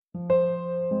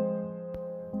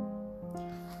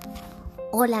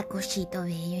Hola, cosito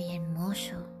bello y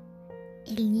hermoso.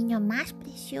 El niño más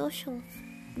precioso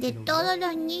de todos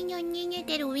los niños y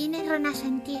querubines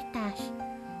renacentistas.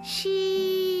 Sí.